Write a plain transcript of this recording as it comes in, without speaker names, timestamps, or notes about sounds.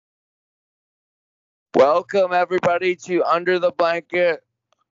Welcome everybody to Under the Blanket.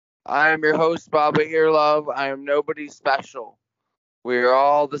 I am your host, Baba Here Love. I am nobody special. We are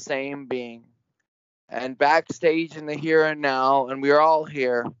all the same being. And backstage in the here and now, and we are all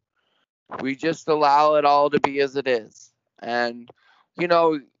here. We just allow it all to be as it is. And you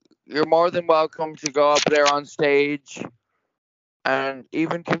know, you're more than welcome to go up there on stage and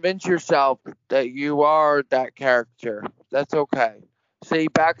even convince yourself that you are that character. That's okay. See,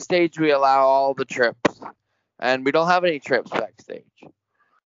 backstage we allow all the trips. And we don't have any trips backstage.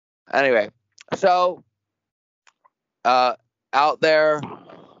 Anyway, so out there,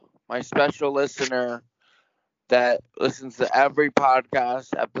 my special listener that listens to every podcast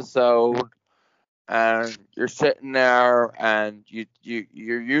episode, and you're sitting there, and you're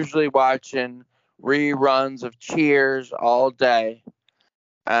usually watching reruns of Cheers all day,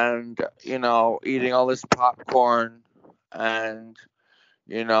 and eating all this popcorn, and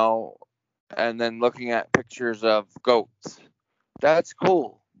you know, and then looking at pictures of goats. That's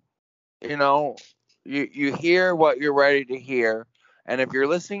cool. You know, you hear what you're ready to hear, and if you're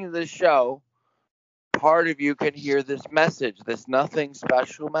listening to this show, part of you can hear this message, this nothing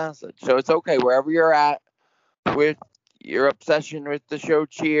special message. So it's okay wherever you're at with your obsession with the show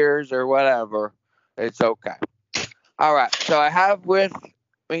Cheers or whatever. It's okay. All right. So I have with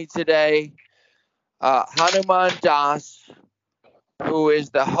me today Hanuman Das, who is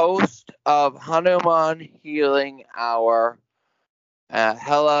the host of Hanuman Healing Hour.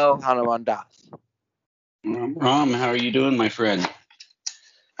 Hello, Hanuman Das. Ram, how are you doing, my friend?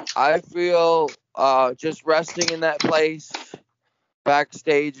 I feel just resting in that place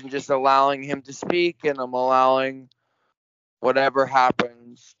backstage and just allowing him to speak, and I'm allowing whatever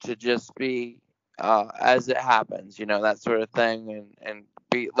happens to just be as it happens, that sort of thing, and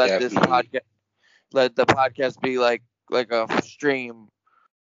let this Definitely. let the podcast be like a stream,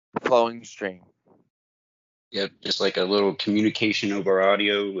 flowing stream. Yep, just like a little communication over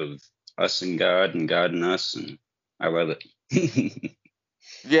audio of us and God and us, and I love it.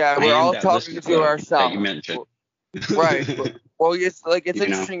 Yeah, I we're am all that talking listener to club that you ourselves. mentioned. Right. Well, it's You know,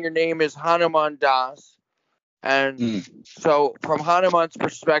 interesting. Your name is Hanuman Das, and mm, so from Hanuman's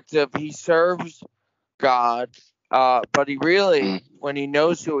perspective, he serves God, but he really, mm, when he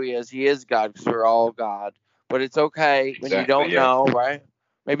knows who he is God, because we're all God. But it's okay when you exactly. don't Yeah. know, right?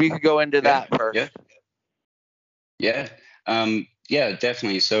 Maybe you could go into Yeah. that first. Yeah. Yeah. Yeah.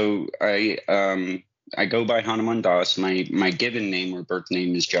 Definitely. So I go by Hanuman Das. My given name or birth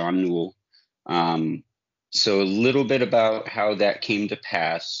name is John Newell. Um, so a little bit about how that came to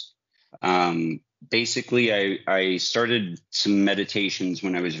pass. Basically, I started some meditations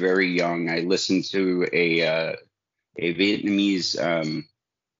when I was very young. I listened to a Vietnamese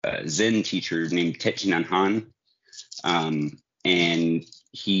Zen teacher named Thich Nhat Hanh, and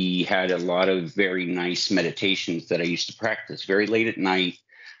he had a lot of very nice meditations that I used to practice very late at night.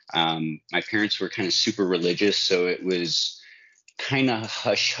 My parents were kind of super religious, so it was kind of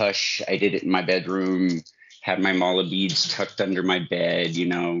hush hush. I did it in my bedroom, had my mala beads tucked under my bed,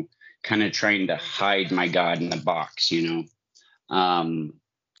 kind of trying to hide my God in a box,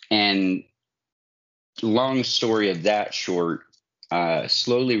 And long story of that short,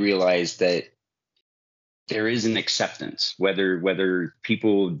 slowly realized that there is an acceptance, whether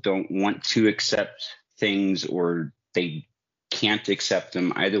people don't want to accept things or they can't accept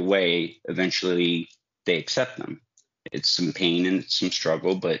them. Either way, eventually they accept them. It's some pain and it's some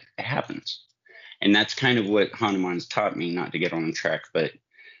struggle, but it happens. And that's kind of what Hanuman's taught me, not to get on track, but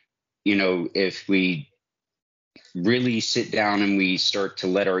if we really sit down and we start to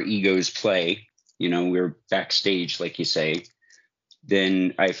let our egos play, we're backstage, like you say,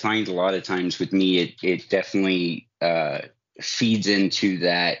 then I find a lot of times with me, it definitely feeds into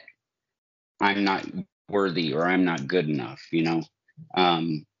that I'm not worthy or I'm not good enough.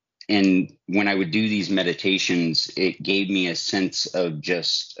 And when I would do these meditations, it gave me a sense of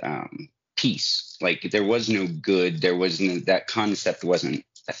just peace. Like there was no good, that concept wasn't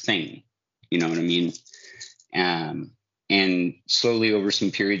a thing. You know what I mean? And slowly over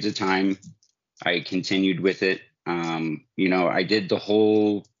some periods of time, I continued with it. I did the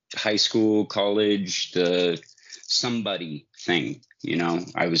whole high school, college, the somebody thing.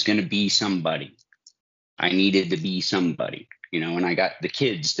 I was going to be somebody. I needed to be somebody, and I got the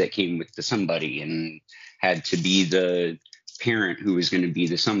kids that came with the somebody and had to be the parent who was going to be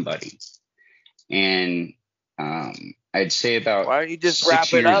the somebody. And I'd say about Why don't you just 6 wrap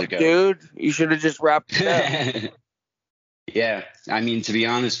it years up, ago. dude? You should have just wrapped it up. Yeah, I mean, to be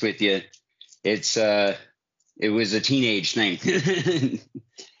honest with you, it was a teenage thing,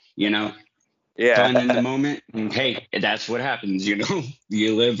 you know. Yeah. fun in the moment. And hey, that's what happens, you know.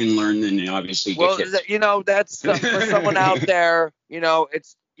 You live and learn, and you obviously get Well, kicked. that's for someone out there.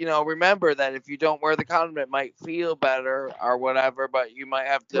 It's remember that if you don't wear the condom, it might feel better or whatever, but you might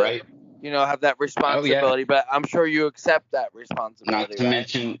have to, Right. have that Oh yeah. responsibility. But I'm sure you accept that Not responsibility, to right?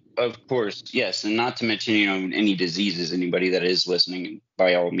 mention, of course, yes, and not to mention, any diseases. Anybody that is listening,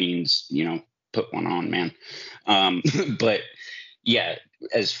 by all means, put one on, man. Um, but yeah,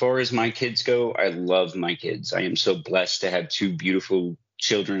 as far as my kids go, I love my kids. I am so blessed to have two beautiful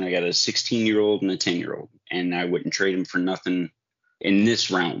children. I got a 16-year-old and a 10-year-old, and I wouldn't trade them for nothing in this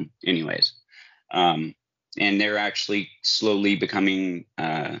realm, anyways. Um, and they're actually slowly becoming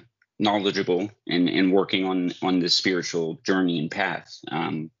knowledgeable and working on the spiritual journey and path,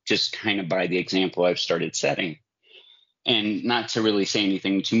 just kind of by the example I've started setting. And not to really say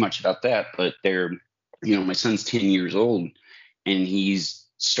anything too much about that, but my son's 10 years old, and he's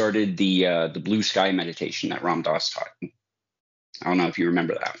started the blue sky meditation that Ram Dass taught. I don't know if you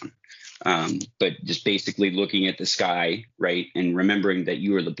remember that one. But just basically looking at the sky, right, and remembering that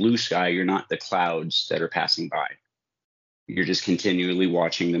you are the blue sky, you're not the clouds that are passing by. You're just continually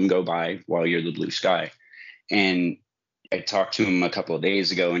watching them go by while you're the blue sky. And I talked to him a couple of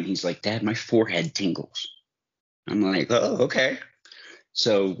days ago, and he's like, "Dad, my forehead tingles." I'm like, "Oh, okay."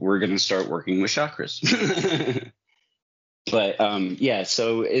 So we're going to start working with chakras. But yeah,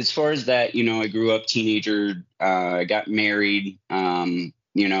 so as far as that, I grew up teenager, I got married, and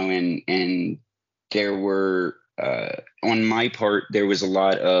there were, on my part, there was a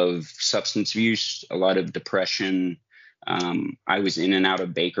lot of substance abuse, a lot of depression. I was in and out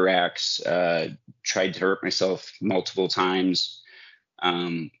of Baker Acts, tried to hurt myself multiple times,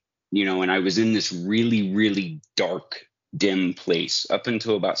 and I was in this really, really dark, dim place up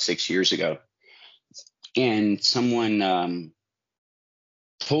until about 6 years ago. And someone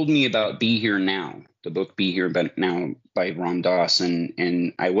told me about Be Here Now, the book Be Here Now by Ram Dass,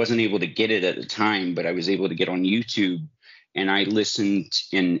 and I wasn't able to get it at the time, but I was able to get on YouTube, and I listened,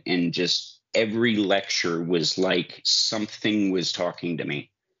 and just every lecture was like something was talking to me,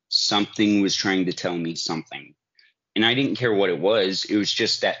 something was trying to tell me something, and I didn't care what it was. It was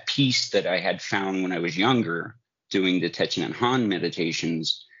just that peace that I had found when I was younger doing the Thich Nhat Hanh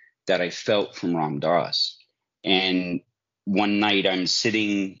meditations that I felt from Ram Dass. And one night I'm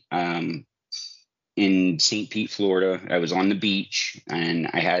sitting in St. Pete, Florida. I was on the beach, and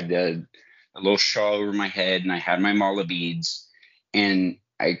I had a little shawl over my head, and I had my mala beads. And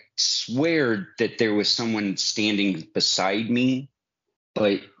I swear that there was someone standing beside me,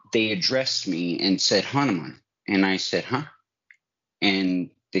 but they addressed me and said, "Hanuman." And I said, "Huh?" And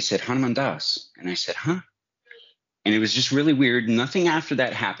they said, "Hanuman Das." And I said, "Huh?" And it was just really weird. Nothing after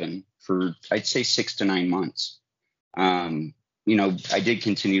that happened for, I'd say, 6 to 9 months. I did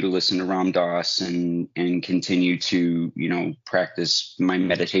continue to listen to Ram Dass and continue to, practice my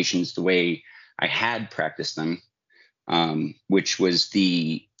meditations the way I had practiced them, which was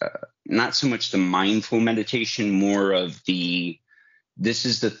the not so much the mindful meditation, more of the this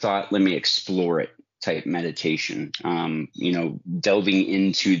is the thought, let me explore it type meditation. Delving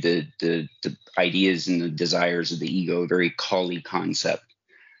into the ideas and the desires of the ego, very Kali concept.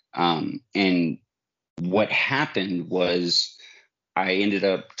 And what happened was I ended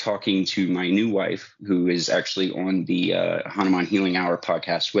up talking to my new wife, who is actually on the Hanuman Healing Hour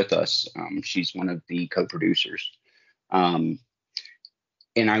podcast with us. She's one of the co-producers. And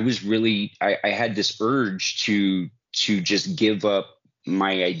I was really, I had this urge to just give up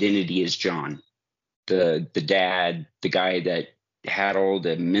my identity as John, the dad, the guy that had all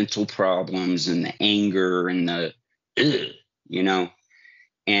the mental problems and the anger and the,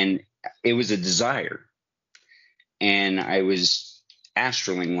 and it was a desire. And I was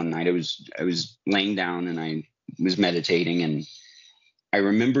astraling one night. I was laying down and I was meditating, and I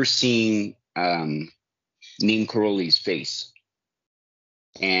remember seeing Neem Karoli's face,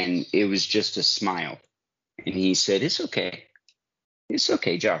 and it was just a smile. And he said, "It's okay. It's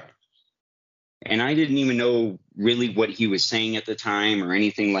okay, Jock." And I didn't even know really what he was saying at the time or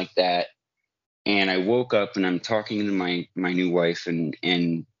anything like that. And I woke up and I'm talking to my new wife, and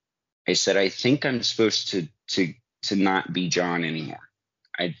I said, "I think I'm supposed to not be John anymore.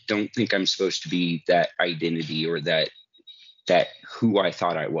 I don't think I'm supposed to be that identity or that who I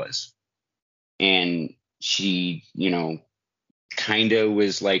thought I was." And she, kind of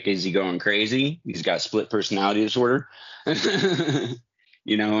was like, "Is he going crazy? He's got split personality disorder." And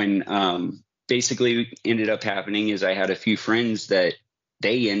basically ended up happening is I had a few friends that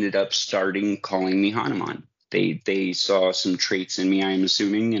they ended up starting calling me Hanuman. They saw some traits in me, I'm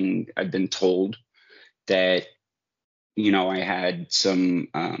assuming, and I've been told that, I had some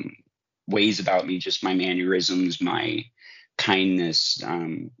ways about me, just my mannerisms, my kindness,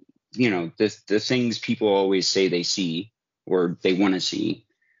 the things people always say they see or they want to see.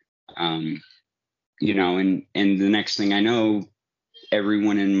 And the next thing I know,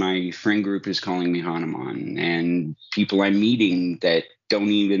 everyone in my friend group is calling me Hanuman, and people I'm meeting that don't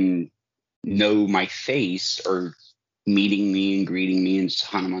even know my face are meeting me and greeting me as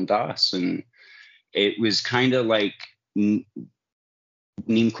Hanuman Das. And it was kind of like Neem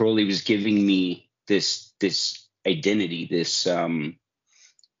Karoli was giving me this identity, this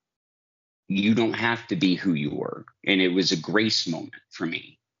you don't have to be who you were. And it was a grace moment for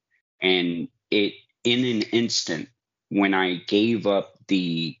me. And it, in an instant, when I gave up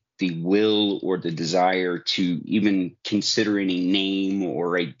the will or the desire to even consider any name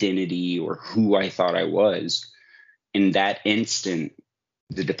or identity or who I thought I was, in that instant,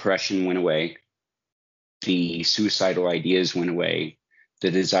 the depression went away, the suicidal ideas went away, the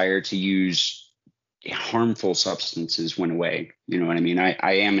desire to use harmful substances went away. You know what I mean? I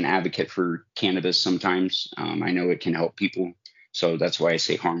am an advocate for cannabis sometimes. I know it can help people. So that's why I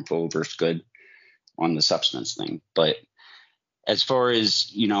say harmful versus good on the substance thing. But as far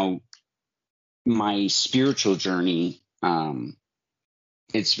as, my spiritual journey,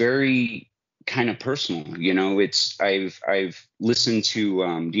 it's very kind of personal. I've listened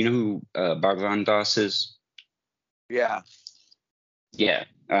to, do you know who Bhagavan Das is? Yeah. Yeah.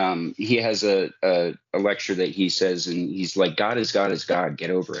 He has a lecture that he says, and he's like, God is God is God, get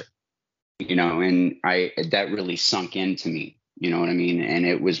over it. And that really sunk into me, you know what I mean? And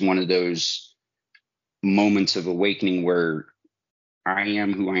it was one of those moments of awakening where I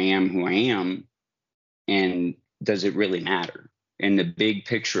am who I am, who I am. And does it really matter? In the big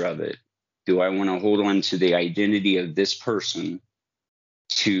picture of it, do I want to hold on to the identity of this person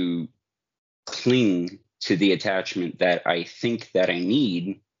to cling to the attachment that I think that I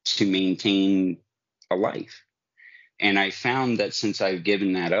need to maintain a life? And I found that since I've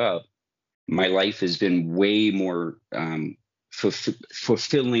given that up, my life has been way more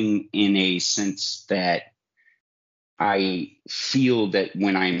fulfilling, in a sense that I feel that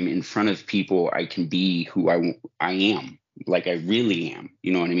when I'm in front of people, I can be who I am, like I really am.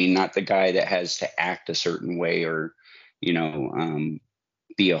 You know what I mean? Not the guy that has to act a certain way or,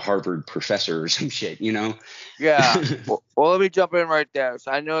 be a Harvard professor or some shit, Yeah. Well, let me jump in right there. So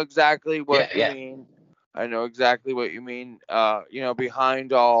I know exactly what you Yeah. mean. I know exactly what you mean.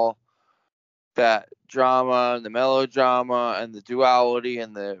 Behind all that drama and the melodrama and the duality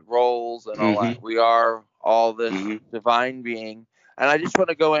and the roles and all that, we are all this divine being. And I just want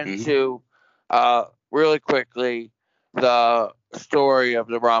to go into really quickly the story of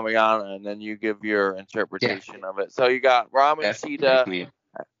the Ramayana, and then you give your interpretation of it. So you got Ram and Sita.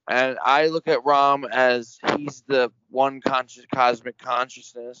 And I look at Ram as he's the one cosmic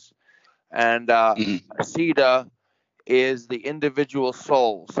consciousness, and Sita is the individual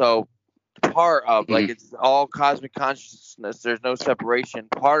soul. So part of, like, it's all cosmic consciousness. There's no separation.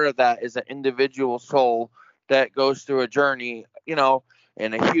 Part of that is an individual soul that goes through a journey, in a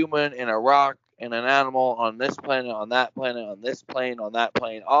human, in a rock, in an animal, on this planet, on that planet, on this plane, on that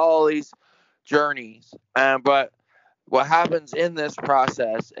plane, all these journeys. But what happens in this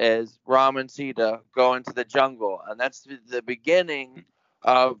process is Ram and Sita go into the jungle, and that's the beginning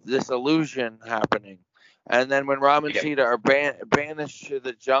of this illusion happening. And then when Ram and Sita are banished to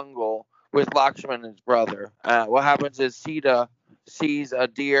the jungle with Lakshman, his brother, what happens is Sita sees a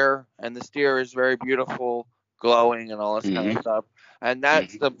deer, and this deer is very beautiful, glowing, and all this kind of stuff. And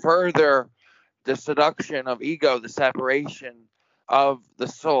that's the seduction of ego, the separation of the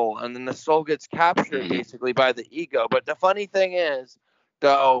soul. And then the soul gets captured basically by the ego. But the funny thing is,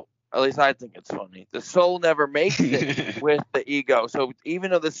 though, at least I think it's funny, the soul never makes it with the ego. So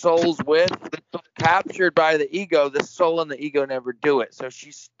even though the soul's captured by the ego, the soul and the ego never do it. So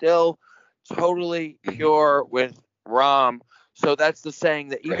she's still totally pure with Ram. So that's the saying,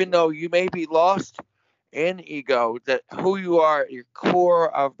 that even though you may be lost in ego, that who you are, your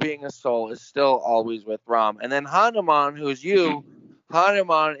core of being a soul, is still always with Ram. And then Hanuman, who's you,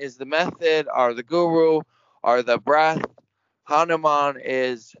 Hanuman is the method, or the guru, or the breath. Hanuman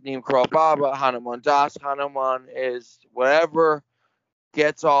is Neem Karoli Baba, Hanuman Das. Hanuman is whatever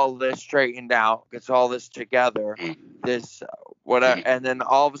gets all this straightened out, gets all this together, this whatever. And then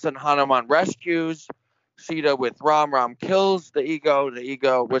all of a sudden Hanuman rescues Sita with Ram. Ram kills the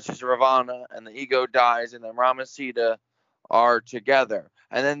ego, which is Ravana, and the ego dies, and then Ram and Sita are together.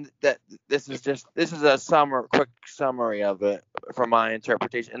 And then this is a quick summary of it from my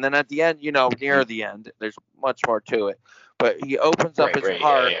interpretation. And then at the end, near the end, there's much more to it. But he opens up his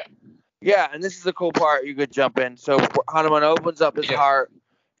heart. Yeah, and this is the cool part. You could jump in. So Hanuman opens up his heart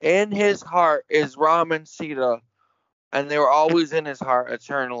in his heart is Ram and Sita, and they were always in his heart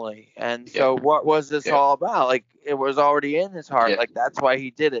eternally. And so, what was this all about? Like, it was already in his heart. Like, that's why he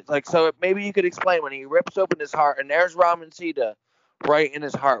did it. Like, so maybe you could explain when he rips open his heart and there's Ram and Sita right in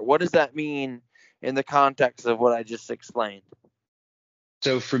his heart. What does that mean in the context of what I just explained?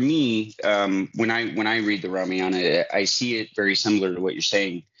 So for me, when I read the Ramayana, I see it very similar to what you're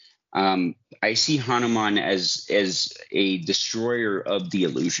saying. I see Hanuman as a destroyer of the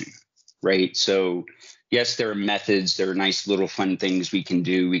illusion, right? So yes, there are methods, there are nice little fun things we can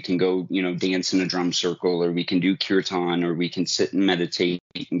do. We can go, dance in a drum circle, or we can do kirtan, or we can sit and meditate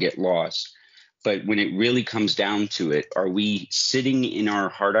and get lost. But when it really comes down to it, are we sitting in our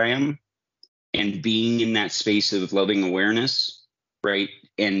heart I am and being in that space of loving awareness, right?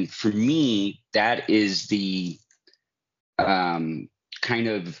 And for me, that is the kind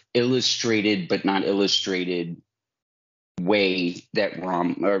of illustrated but not illustrated way that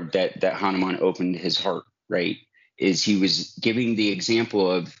that Hanuman opened his heart, right? Is he was giving the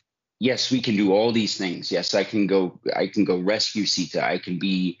example of, yes, we can do all these things. Yes, I can go rescue Sita. I can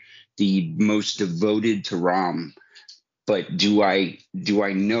be the most devoted to Ram. But do I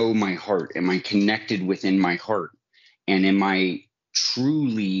know my heart? Am I connected within my heart? And am I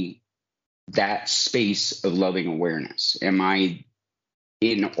truly that space of loving awareness? Am I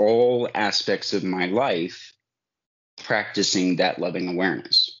in all aspects of my life practicing that loving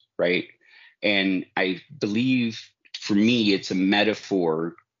awareness, right? And I believe for me, it's a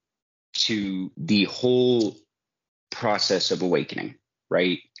metaphor to the whole process of awakening,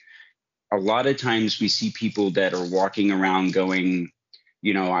 right? A lot of times we see people that are walking around going,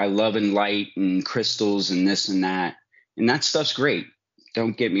 I love and light and crystals and this and that. And that stuff's great.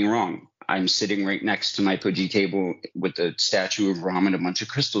 Don't get me wrong. I'm sitting right next to my puji table with a statue of Ram and a bunch of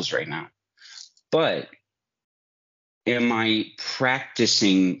crystals right now. But am I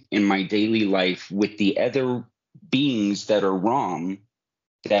practicing in my daily life with the other beings that are Ram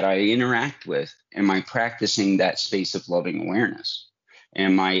that I interact with? Am I practicing that space of loving awareness?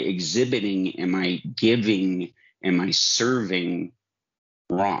 Am I exhibiting? Am I giving? Am I serving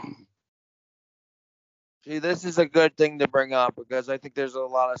Ram? See, this is a good thing to bring up because I think there's a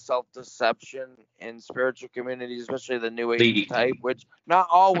lot of self-deception in spiritual communities, especially the New Age type, which not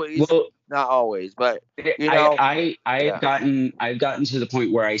always, but I've gotten to the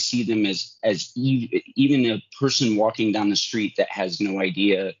point where I see them as even a person walking down the street that has no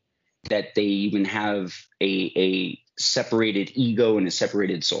idea that they even have a separated ego and a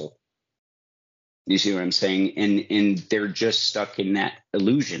separated soul. You see what I'm saying? And they're just stuck in that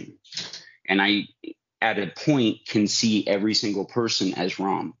illusion. And I, at a point, can see every single person as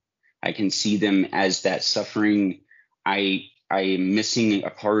Ram. I can see them as that suffering. I am missing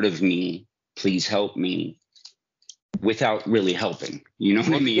a part of me. Please help me, without really helping. You know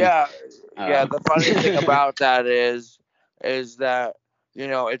what I mean? Yeah. The funny thing about that is that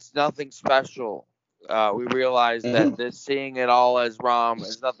it's nothing special. We realize that this seeing it all as Ram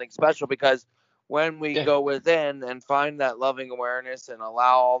is nothing special because when we go within and find that loving awareness and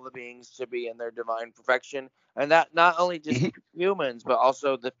allow all the beings to be in their divine perfection, and that not only just humans, but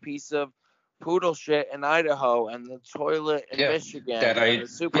also the piece of poodle shit in Idaho and the toilet in Michigan and the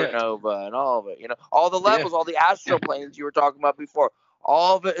supernova and all of it, all the levels, all the astral planes you were talking about before,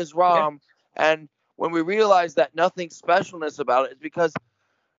 all of it is Ram. And when we realize that nothing specialness about it is because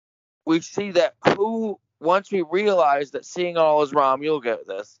we see that once we realize that seeing all is Ram, you'll get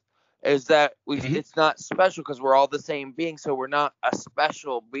this, is that it's not special because we're all the same being. So we're not a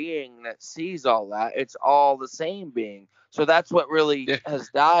special being that sees all that. It's all the same being. So that's what really has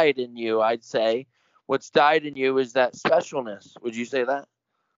died in you, I'd say. What's died in you is that specialness. Would you say that?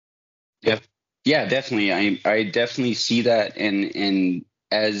 Yeah, definitely. I definitely see that. And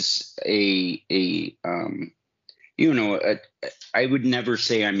as I would never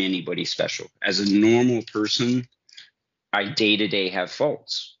say I'm anybody special. As a normal person, I day to day have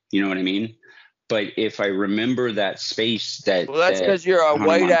faults. You know what I mean? But if I remember that space that's because you're a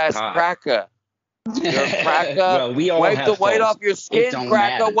white ass cracker. You're a cracker. Well, we all wipe have the white faults. off your skin,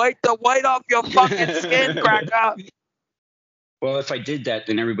 cracker. Matter. Wipe the white off your fucking skin, cracker. Well, if I did that,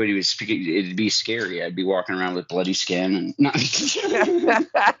 then everybody would speak. It'd be scary. I'd be walking around with bloody skin, and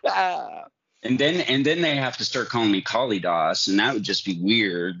and then they have to start calling me Kalidas, and that would just be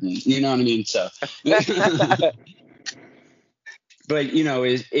weird. You know what I mean? So, but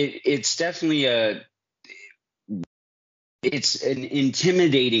it's definitely it's an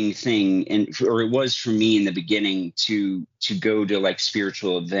intimidating thing, or it was for me in the beginning to go to like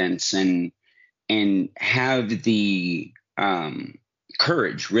spiritual events and have the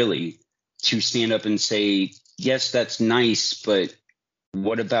courage really to stand up and say, yes, that's nice, but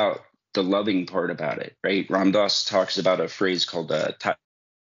what about the loving part about it, right? Ram Dass talks about a phrase called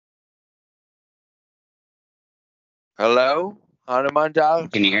Hello, Hanuman Das.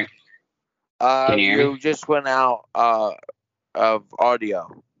 can you hear? Can you hear You me? just went out of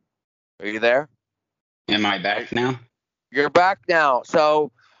audio. Are you there? Am I back now? You're back now.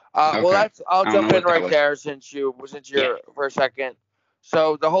 So, well, Okay. that's. I'll I don't know jump in what that right was. there since Yeah. you're for a second.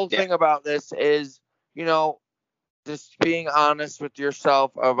 So the whole Yeah. thing about this is, you know, just being honest with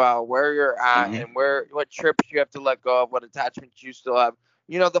yourself about where you're at Hmm. and what trips you have to let go of, what attachments you still have.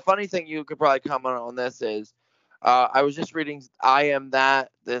 You know, the funny thing you could probably comment on this is, I was just reading I Am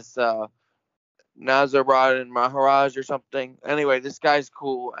That, this Nazarad and Maharaj or something. Anyway, this guy's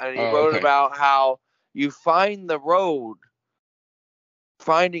cool, and he Oh, wrote okay. about how you find the road,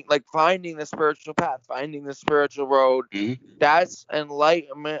 finding the spiritual path, finding the spiritual road. Hmm. That's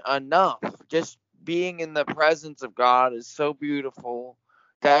enlightenment enough. Just being in the presence of God is so beautiful.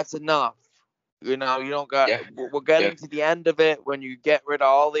 That's enough. You know, you don't got. Yeah. We're Yeah. getting to the end of it when you get rid of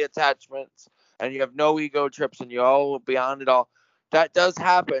all the attachments and you have no ego trips and you're all beyond it all. That does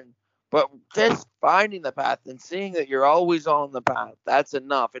happen, but just finding the path and seeing that you're always on the path. That's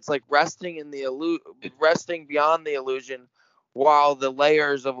enough. It's like resting in the resting beyond the illusion, while the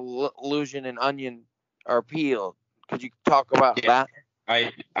layers of illusion and onion are peeled. Could you talk about Yeah.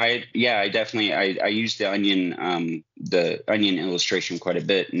 that? Yeah, I definitely, I use the onion illustration quite a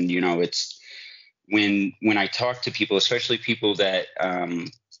bit. And, it's when I talk to people, especially people that,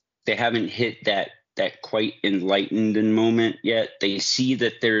 they haven't hit that quite enlightened moment yet. They see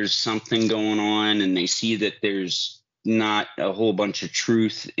that there's something going on, and they see that there's not a whole bunch of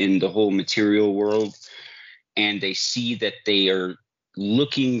truth in the whole material world. And they see that they are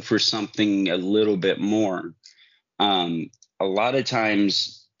looking for something a little bit more. um, a lot of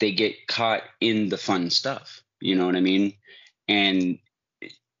times they get caught in the fun stuff. You know what I mean? And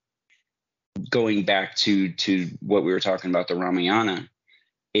going back to what we were talking about, the Ramayana,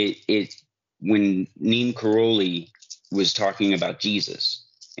 it when Neem Karoli was talking about Jesus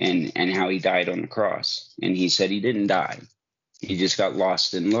and how he died on the cross, and he said he didn't die, he just got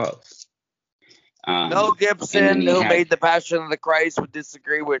lost in love. Mel And then Gibson, he who had, made The Passion of the Christ, would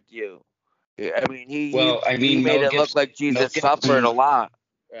disagree with you. I mean, he well, I he mean, made it look like Mel Jesus suffered Gibson, a lot.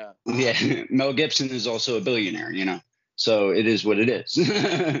 Yeah. yeah, Mel Gibson is also a billionaire. So it is what it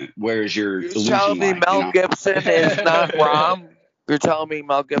is. Where's your You're telling illusion me lie? Mel Gibson is not Ram? You're telling me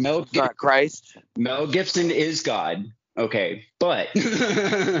Mel Mel Gibson's not Christ? Mel Gibson is God. Okay, but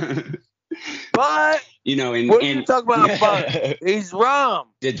But and what are you talking about? But he's Ram.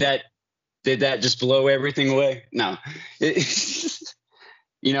 did that just blow everything away? No.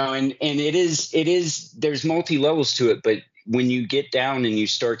 And it is there's multi levels to it, but when you get down and you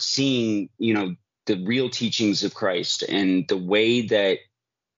start seeing, the real teachings of Christ and the way that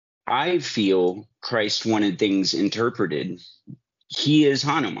I feel Christ wanted things interpreted, he is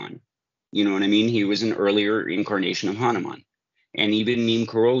Hanuman. You know what I mean? He was an earlier incarnation of Hanuman. And even Neem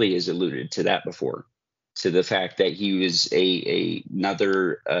Karoli has alluded to that before, to the fact that he was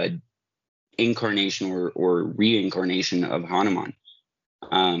another incarnation or reincarnation of Hanuman.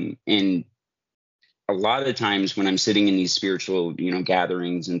 And a lot of times when I'm sitting in these spiritual,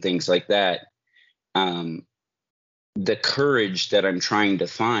 gatherings and things like that, um, the courage that I'm trying to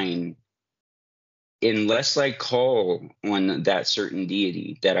find, unless I call on that certain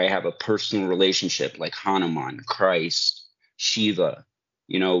deity that I have a personal relationship, like Hanuman, Christ, Shiva,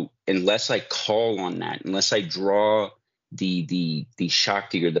 unless I call on that, unless I draw the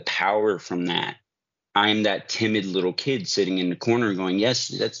Shakti or the power from that, I'm that timid little kid sitting in the corner going, yes,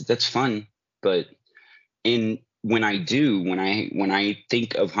 that's fun. But when I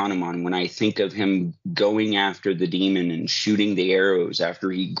think of Hanuman, when I think of him going after the demon and shooting the arrows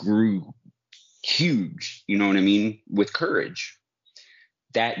after he grew huge, you know what I mean, with courage,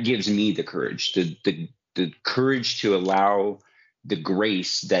 that gives me the courage, the courage to allow the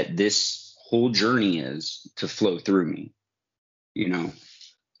grace that this whole journey is to flow through me, you know.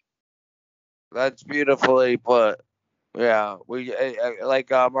 That's beautifully put. Yeah, we like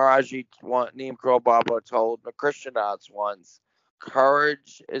Maharajji Neem Karoli Baba told the Krishnats once,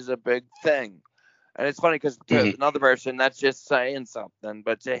 courage is a big thing. And it's funny because to Hmm. another person, that's just saying something.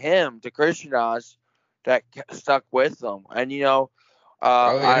 But to him, to Krishnadas, that stuck with them. And,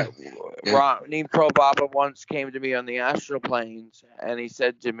 Oh yeah. Yeah. Neem Karoli Baba once came to me on the astral planes and he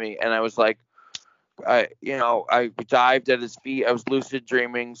said to me, and I was like, I dived at his feet. I was lucid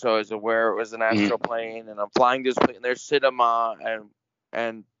dreaming, so I was aware it was an Hmm. astral plane, and I'm flying this plane. And there's Siddhama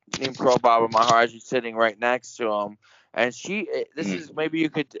and Neem Karoli Baba Maharajji sitting right next to him, and this Hmm. is maybe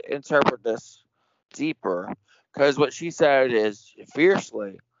you could interpret this deeper. Because what she said is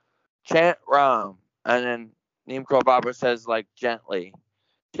fiercely chant Ram, and then Neem Karoli Baba says like gently,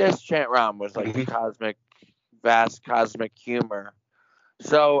 just chant Ram with like the vast cosmic humor.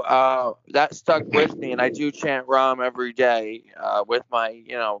 So that stuck with me, and I do chant Ram every day with my,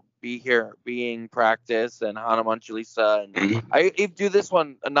 being practice and Hanuman Chalisa, and I even do this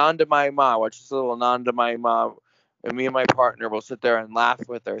one, Ananda Mai Ma, which is a little Ananda Mai Ma, and me and my partner will sit there and laugh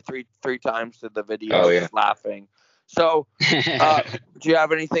with her three times to the video, just laughing. So, do you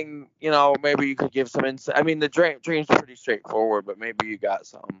have anything, maybe you could give some insight? I mean, the dream's pretty straightforward, but maybe you got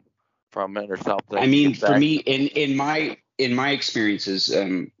some from it or something. I mean, for me, in my experiences,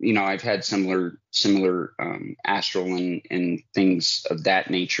 I've had similar astral and things of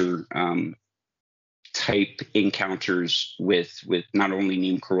that nature type encounters with not only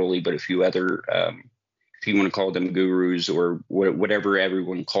Neem Karoli but a few other, if you want to call them gurus or whatever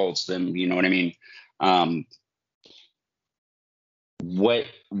everyone calls them, you know what I mean. What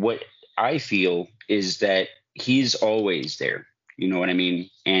I feel is that he's always there, you know what I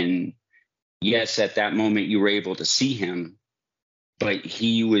mean, and yes, at that moment you were able to see him, but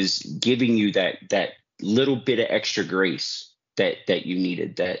he was giving you that little bit of extra grace that you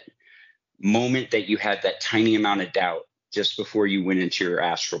needed, that moment that you had that tiny amount of doubt just before you went into your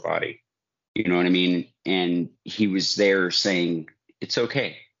astral body. You know what I mean? And he was there saying, it's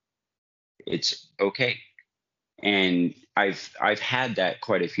okay. It's okay. And I've had that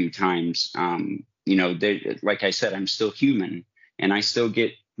quite a few times. Like I said, I'm still human and I still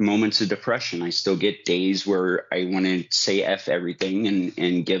get moments of depression. I still get days where I want to say F everything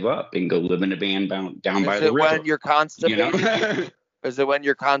and give up and go live in a van down by the river. Is it when you're constipated? Is it when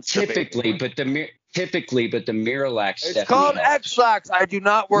you're constipated? Typically, but the Miralax. It's called X-Lax. I do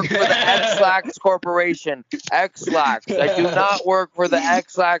not work for the X-Lax Corporation. X-Lax. I do not work for the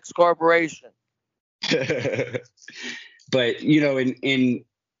X-Lax Corporation. But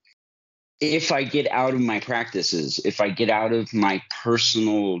if I get out of my practices, if I get out of my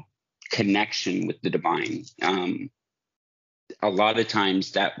personal connection with the divine, a lot of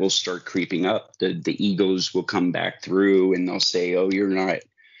times that will start creeping up. The egos will come back through and they'll say, oh, you're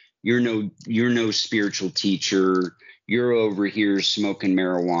no spiritual teacher. You're over here smoking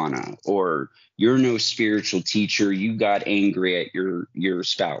marijuana, or you're no spiritual teacher. You got angry at your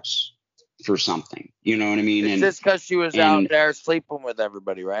spouse for something. You know what I mean? It's just because she was out there sleeping with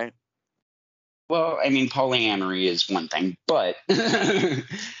everybody, right? Well, I mean, polyamory is one thing, but it's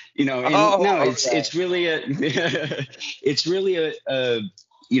really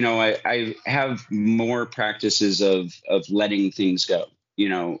I have more practices of letting things go,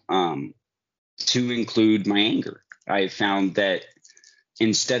 to include my anger. I found that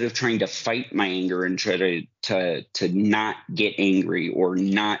instead of trying to fight my anger and try to not get angry or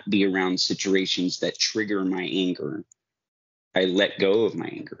not be around situations that trigger my anger, I let go of my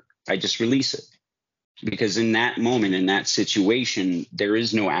anger. I just release it. Because in that moment, in that situation, there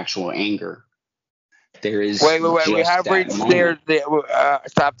is no actual anger. There is. Wait. We have reached near the.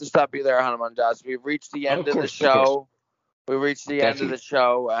 Stop you there, Hanuman Das. We've reached the end of the show. We reached the end of the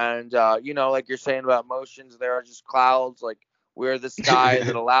show, and like you're saying about emotions, there are just clouds. Like we're the sky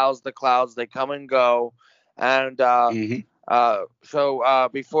that allows the clouds. They come and go, and so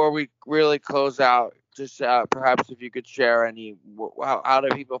before we really close out, just perhaps if you could share how do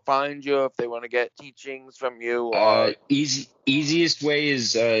people find you if they want to get teachings from you? Easiest way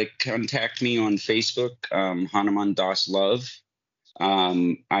is contact me on Facebook, Hanuman Das Love.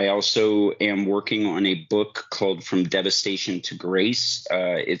 I also am working on a book called From Devastation to Grace.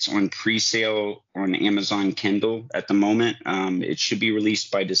 It's on pre-sale on Amazon Kindle at the moment. It should be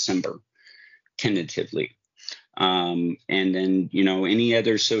released by December, tentatively. And then, any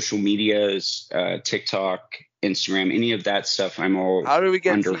other social medias, TikTok, Instagram, any of that stuff, I'm all. How do we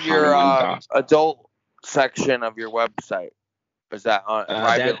get to your adult section of your website? Is that on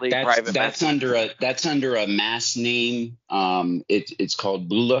privately? That's under a mass name. It's called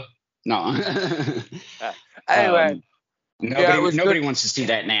Bula. No. Anyway. Nobody wants to see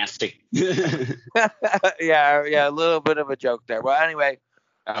that nasty. yeah, a little bit of a joke there. But anyway,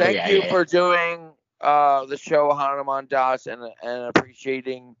 thank you for doing the show, Hanuman Das, and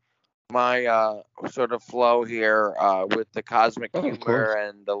appreciating my sort of flow here with the cosmic humor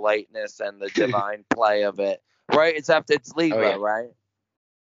and the lightness and the divine play of it. Right? It's Leela, right?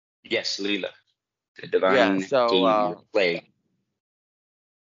 Yes, Leela. The divine play.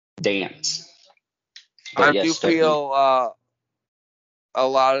 Dance. But I do feel a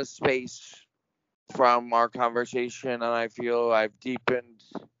lot of space from our conversation, and I feel I've deepened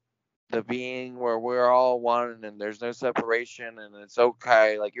the being where we're all one and there's no separation and it's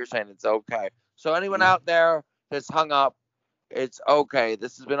okay. Like you're saying, it's okay. So anyone out there has hung up. It's okay.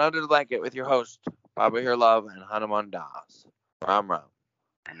 This has been Under the Blanket with your host, Baba Here Love and Hanuman Das. Ram Ram.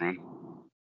 Ram.